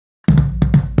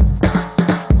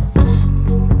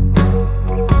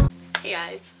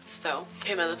So,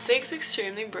 okay, my lipstick's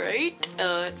extremely bright.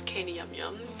 It's Candy Yum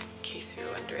Yum, in case you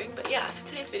were wondering. But yeah, so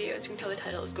today's video, as you can tell the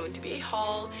title, is going to be a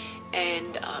haul.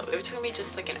 And it was going to be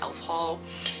just like an e.L.F. haul.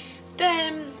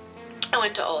 Then I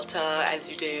went to Ulta,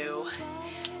 as you do,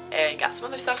 and got some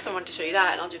other stuff, so I wanted to show you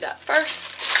that, and I'll do that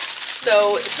first.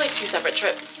 So it's like 2 separate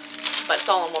trips, but it's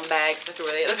all in one bag, so I threw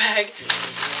away the other bag.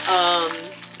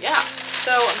 Yeah,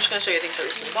 so I'm just going to show you things I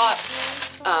recently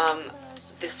bought.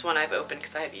 This one I've opened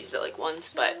because I have used it like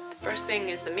once, but the first thing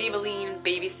is the Maybelline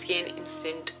Baby Skin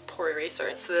Instant Pore Eraser.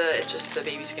 It's just the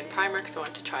Baby Skin Primer because I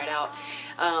wanted to try it out.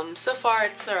 So far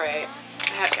it's alright. I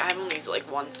haven't only used it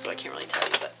like once, so I can't really tell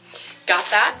you, but got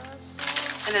that.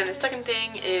 And then the second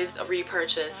thing is a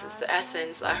repurchase. It's the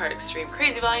Essence I Heart Extreme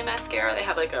Crazy Volume Mascara. They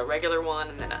have like a regular one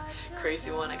and then a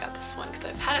crazy one. I got this one because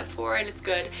I've had it before and it's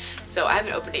good. So I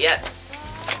haven't opened it yet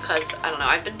because, I don't know,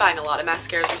 I've been buying a lot of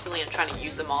mascaras recently and trying to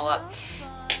use them all up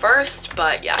first,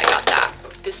 but yeah, I got that.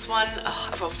 This one,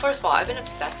 well, first of all, I've been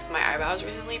obsessed with my eyebrows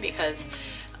recently because,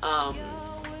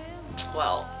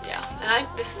 well, yeah. And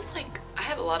this is like, I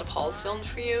have a lot of hauls filmed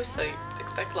for you, so you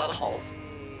expect a lot of hauls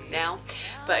now.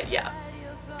 But yeah,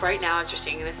 right now as you're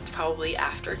seeing this, it's probably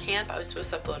after camp. I was supposed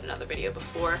to upload another video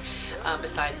before,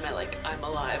 besides my like I'm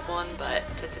Alive one, but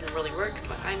that didn't really work because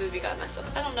my iMovie got messed up.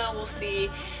 I don't know, we'll see.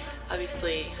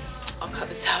 Obviously, I'll cut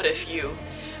this out if you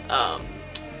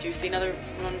do see another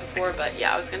one before, but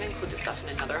yeah, I was going to include this stuff in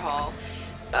another haul,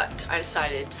 but I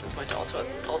decided, since I went to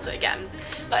Ulta again.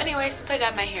 But anyway, since I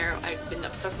dyed my hair, I've been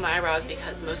obsessed with my eyebrows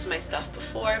because most of my stuff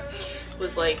before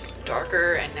was like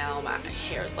darker and now my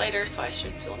hair is lighter, so I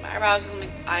should fill in my eyebrows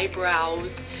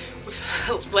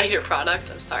with lighter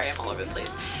product. I'm sorry, I'm all over the place.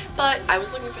 But I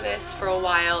was looking for this for a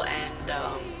while and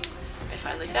I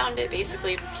finally found it.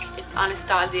 Basically, it's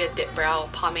Anastasia Dip Brow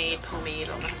Pomade, I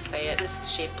don't know how to say it. It's the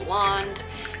shade Blonde,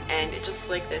 and it just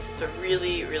like this. It's a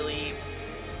really, really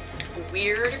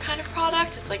weird kind of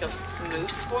product. It's like a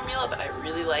mousse formula, but I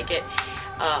really like it.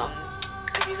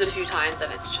 I've used it a few times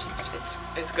and it's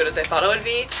as good as I thought it would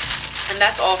be. And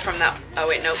that's all from that, oh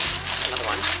wait, nope, another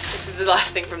one. This is the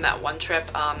last thing from that one trip.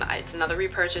 It's another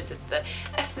repurchase. It's the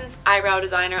Essence Eyebrow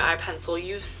Designer Eye Pencil.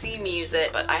 You've seen me use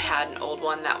it, but I had an old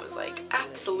one that was like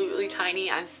absolutely tiny.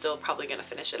 I'm still probably gonna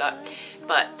finish it up,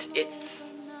 but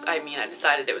I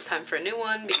decided it was time for a new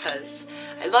one because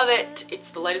I love it. It's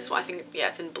the lightest one, I think, yeah,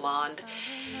 it's in Blonde.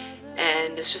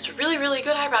 And it's just a really, really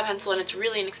good eyebrow pencil and it's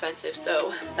really inexpensive,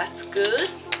 so that's good.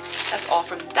 That's all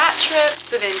from that trip.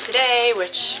 So then today,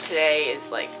 which today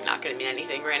is like not gonna mean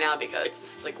anything right now because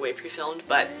this is like way pre-filmed,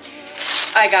 but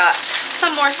I got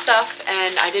some more stuff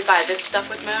and I did buy this stuff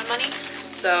with my own money.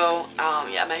 So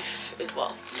yeah,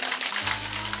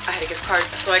 I had a gift card,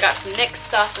 so I got some NYX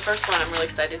stuff. The first one, I'm really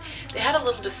excited. They had a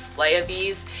little display of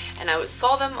these, and I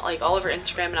saw them like all over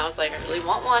Instagram, and I was like, I really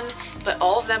want one, but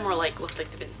all of them were like, looked like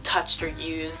they've been touched or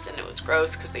used, and it was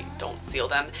gross because they don't seal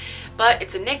them. But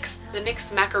it's the NYX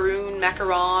Macaron, I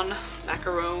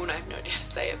have no idea how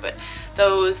to say it, but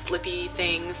those lippy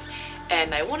things.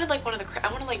 And I wanted like I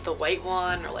wanted like the white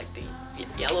one or like the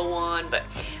yellow one, but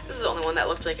this is the only one that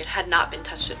looked like it had not been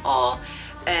touched at all.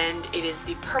 And it is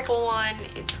the purple one.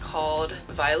 It's called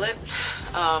Violet,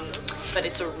 but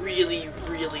it's a really,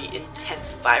 really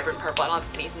intense, vibrant purple. I don't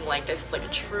have anything like this. It's like a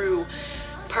true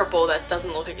purple that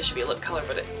doesn't look like it should be a lip color,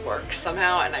 but it works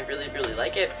somehow, and I really, really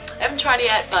like it. I haven't tried it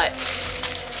yet, but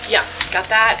yeah, got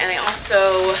that. And I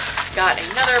also got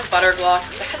another butter gloss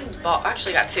because I hadn't bought,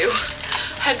 actually got two.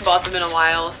 I hadn't bought them in a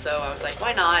while, so I was like,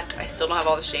 why not? I still don't have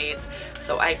all the shades.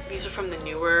 So these are from the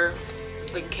newer,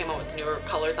 they came out with newer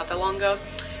colors not that long ago.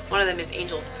 One of them is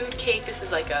Angel Food Cake. This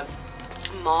is like a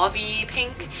mauve-y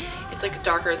pink. It's like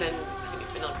darker than, I think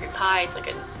it's Vanilla Cream Pie. It's like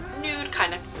a nude,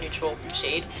 kind of neutral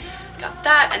shade. Got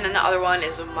that. And then the other one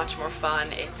is much more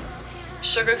fun. It's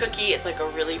Sugar Cookie. It's like a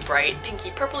really bright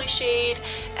pinky purpley shade,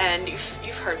 and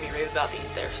you've heard me rave about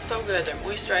these. They're so good. They're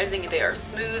moisturizing, they are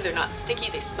smooth, they're not sticky,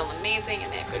 they smell amazing,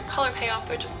 and they have good color payoff.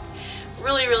 They're just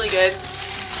really, really good.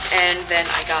 And then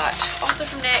I got, also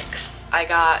from NYX, I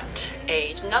got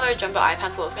another jumbo eye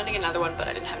pencil. I was gonna get another one, but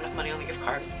I didn't have enough money on the gift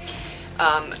card.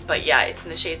 But yeah, it's in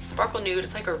the shade Sparkle Nude.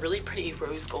 It's like a really pretty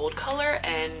rose gold color,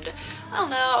 and I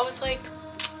don't know, I was like,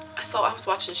 I was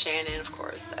watching Shannon, of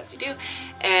course, as you do,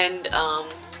 and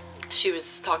she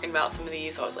was talking about some of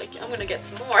these, so I was like, yeah, I'm gonna get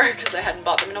some more because I hadn't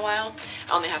bought them in a while.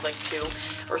 I only have like 2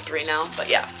 or 3 now, but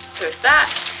yeah, there's that.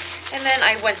 And then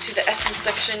I went to the Essence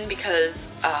section because,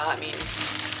 I mean,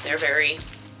 they're very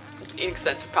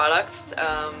inexpensive products,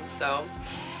 so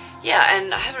yeah.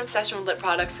 And I have an obsession with lip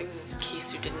products, in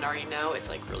case you didn't already know. It's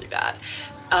like really bad.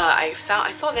 I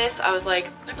saw this, I was like,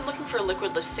 I've been looking for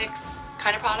liquid lipsticks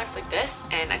kind of products like this,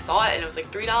 and I saw it and it was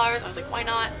like $3. I was like, why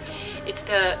not? It's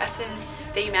the Essence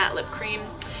Stay Matte Lip Cream.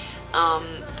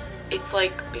 It's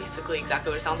like basically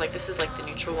exactly what it sounds like. This is like the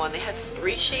neutral one. They have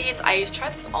 3 shades. I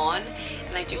tried this on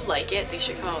and I do like it. They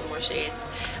should come out with more shades.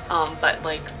 But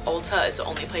like Ulta is the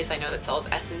only place I know that sells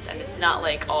Essence, and it's not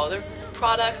like all their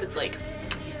products. It's like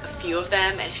a few of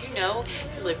them. And if you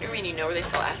live near me and you know where they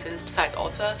sell Essence besides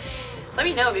Ulta, let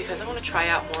me know because I want to try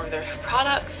out more of their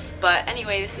products. But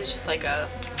anyway, this is just like a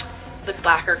lip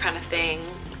lacquer kind of thing.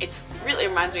 It really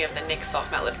reminds me of the NYX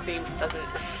Soft Matte Lip Creams. It's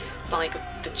not like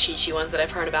the Chi ones that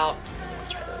I've heard about. I want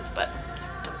to try those, but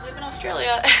I don't live in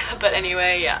Australia. But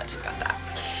anyway, yeah, just got that.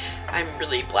 I'm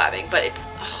really blabbing, but it's,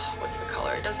 oh, what's the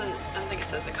color? I don't think it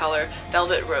says the color.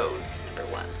 Velvet Rose,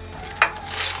 #1.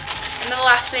 And then the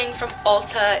last thing from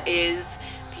Ulta is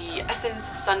the Essence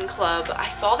Sun Club. I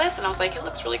saw this and I was like, it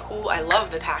looks really cool. I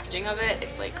love the packaging of it.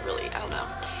 It's like really, I don't know,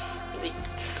 really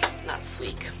not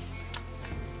sleek.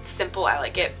 Simple, I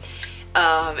like it.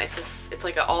 It's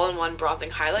like an all-in-one bronzing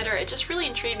highlighter. It just really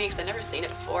intrigued me because I've never seen it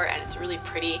before, and it's really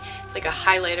pretty. It's like a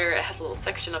highlighter. It has a little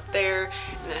section up there,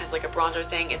 and then it has like a bronzer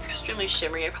thing. It's extremely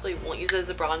shimmery. I probably won't use it as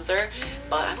a bronzer,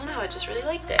 but I don't know, I just really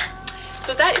liked it.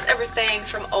 So that is everything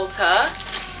from Ulta,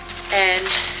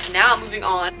 and now moving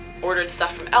on. Ordered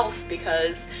stuff from E.L.F.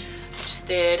 because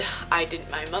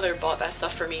my mother bought that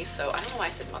stuff for me, so I don't know why I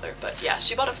said mother, but yeah,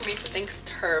 she bought it for me, so thanks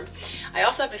to her. I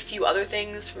also have a few other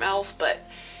things from E.L.F., but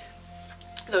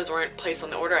those weren't placed on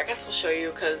the order. I guess I'll show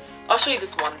you, because I'll show you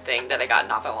this one thing that I got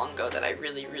not that long ago that I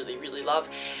really, really, really love.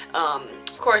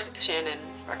 Of course, Shannon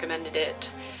recommended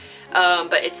it,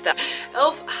 but it's the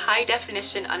E.L.F. High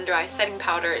Definition Under Eye Setting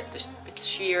Powder. It's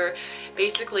sheer.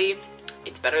 Basically,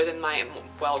 it's better than my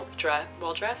Well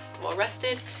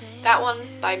Rested. That one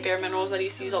by Bare Minerals that I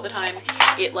used to use all the time.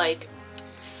 It like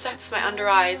sets my under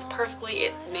eyes perfectly.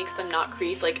 It makes them not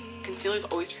crease. Like concealers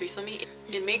always crease on me.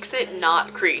 It makes it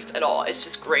not crease at all. It's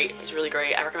just great. It's really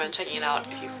great. I recommend checking it out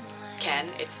if you can.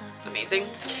 It's amazing.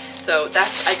 So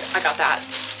that's, I got that.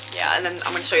 Yeah, and then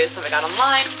I'm going to show you the stuff I got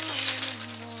online.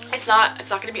 It's not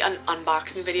going to be an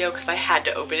unboxing video because I had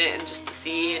to open it and just to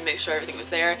see and make sure everything was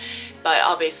there. But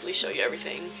I'll basically show you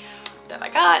everything that I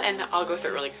got, and I'll go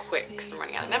through it really quick because I'm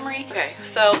running out of memory. Okay,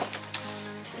 so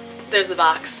there's the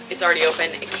box. It's already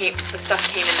open. The stuff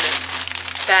came in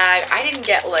this bag. I didn't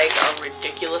get like a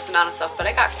ridiculous amount of stuff, but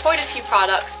I got quite a few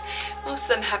products. Most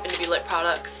of them happen to be lip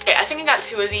products. Okay, I think I got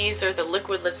 2 of these. They're the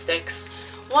liquid lipsticks.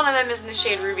 One of them is in the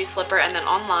shade Ruby Slipper, and then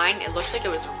online it looked like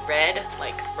it was red,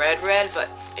 like red, but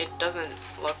it doesn't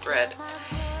look red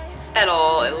at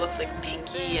all. It looks like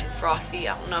pinky and frosty.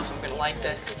 I don't know if I'm gonna like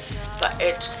this, but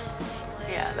it just,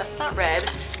 yeah, that's not red,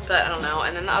 but I don't know.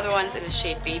 And then the other one's in the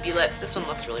shade Baby Lips. This one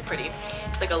looks really pretty.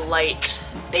 It's like a light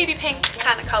baby pink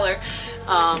kind of color.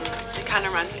 It kind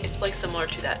of reminds me, it's like similar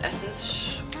to that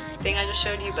Essence thing I just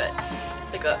showed you, but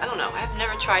it's like I don't know, I've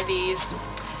never tried these,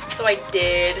 so I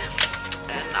did,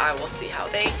 and I will see how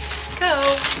they go.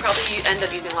 Probably end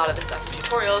up using a lot of this stuff in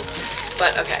tutorials,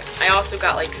 but okay. I also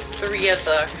got like 3 of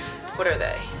the, what are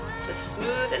they? It's a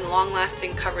smooth and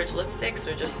long-lasting coverage lipsticks,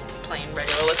 or just plain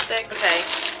regular lipstick. Okay,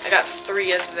 I got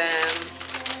 3 of them.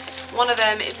 One of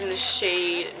them is in the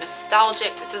shade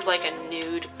Nostalgic. This is like a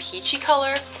nude peachy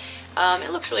color.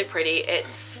 It looks really pretty.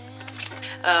 It's,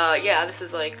 yeah, this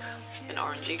is like an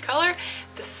orangey color.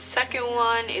 The second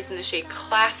one is in the shade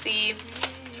Classy.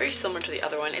 It's very similar to the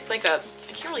other one. It's like a,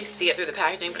 I can't really see it through the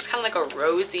packaging, but it's kind of like a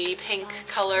rosy pink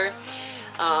color.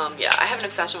 Yeah, I have an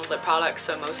obsession with lip products,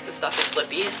 so most of the stuff is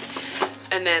lippies.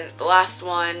 And then the last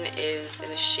one is in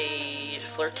the shade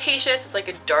Flirtatious. It's like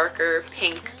a darker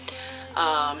pink.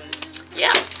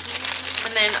 Yeah.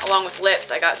 And then along with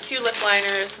lips, I got 2 lip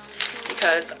liners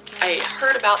because I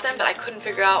heard about them, but I couldn't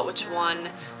figure out which one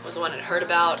was the one I'd heard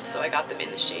about, so I got them in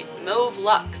the shade Mauve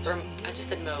Luxe, or I just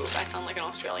said Mauve, I sound like an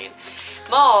Australian.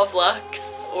 Mauve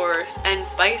Luxe, and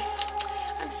Spice.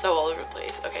 I'm so all over the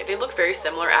place. Okay, they look very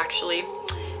similar actually,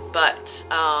 but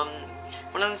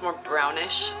one of them's more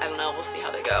brownish. I don't know, we'll see how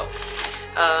they go.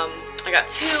 I got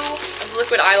 2 of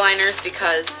liquid eyeliners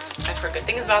because I've heard good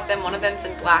things about them. One of them's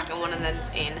in black and one of them's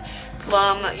in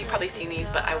plum. You've probably seen these,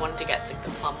 but I wanted to get the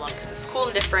plum one because it's cool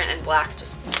and different, and black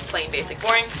just plain basic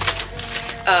boring.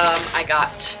 I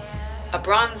got a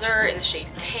bronzer in the shade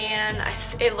Tan.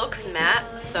 It looks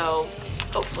matte, so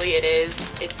hopefully it is.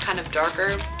 It's kind of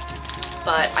darker,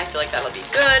 but I feel like that'll be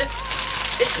good.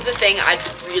 This is the thing I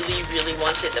really, really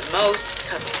wanted the most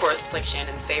because, of course, it's like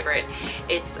Shannon's favorite.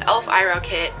 It's the E.L.F. Eyebrow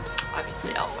Kit.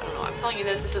 Obviously E.L.F. I don't know why I'm telling you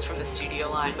this. This is from the Studio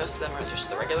line. Most of them are just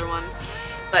the regular one.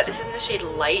 but this is in the shade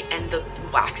Light, and the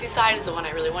waxy side is the one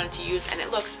I really wanted to use, and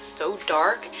it looks so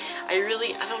dark. I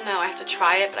don't know, I have to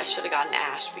try it, but I should have gotten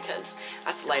Ash because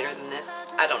that's lighter than this.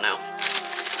 I don't know.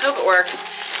 I hope it works.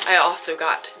 I also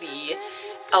got the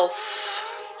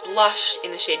E.L.F. blush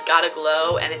in the shade Gotta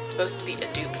Glow, and it's supposed to be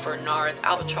a dupe for NARS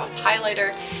Albatross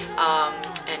highlighter,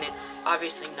 and it's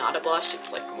obviously not a blush,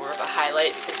 it's like more of a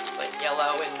highlight because it's like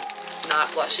yellow and not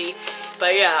blushy.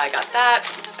 But yeah, I got that.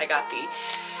 I got the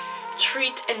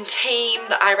Treat and Tame,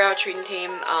 the eyebrow Treat and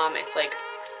Tame. It's like,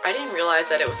 I didn't realize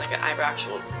that it was like an eyebrow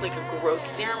actual, like a growth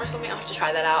serum or something. I'll have to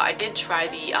try that out. I did try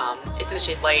the, it's in the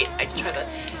shade Light. I did try the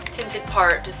tinted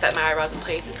part to set my eyebrows in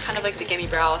place. It's kind of like the Gimme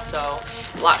Brow, so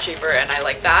a lot cheaper, and I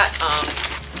like that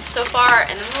so far.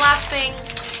 And then the last thing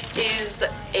is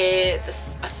a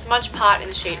smudge pot in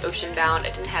the shade Ocean Bound.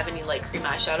 I didn't have any like cream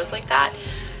eyeshadows like that.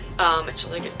 It's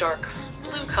just like a dark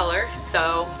blue color,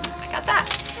 so I got that.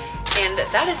 And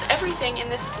that is everything in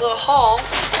this little haul.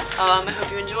 I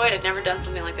hope you enjoyed. I've never done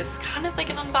something like this. It's kind of like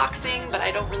an unboxing, but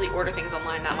I don't really order things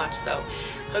online that much, so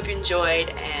hope you enjoyed.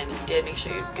 And if you did, make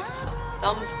sure you give this a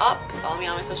thumbs up. Follow me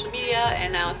on my social media,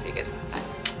 and I'll see you guys next time.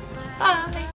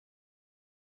 Bye!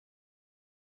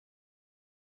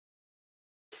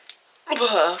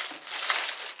 Oh,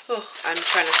 I'm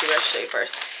trying to see where I should show you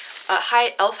first.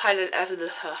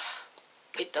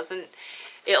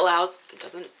 E.L.F. It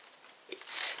doesn't, I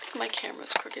think my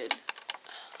camera's crooked.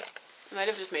 I might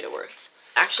have just made it worse.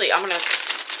 Actually, I'm gonna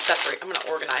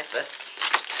organize this.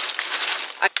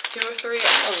 2 or 3, I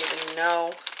don't even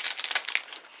know.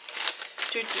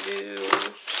 Here's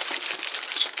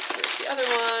the other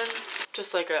one.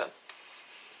 Just like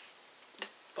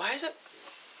why is it?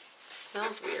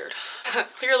 Smells weird.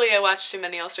 Clearly I watched too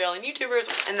many Australian YouTubers.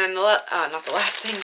 And then not the last thing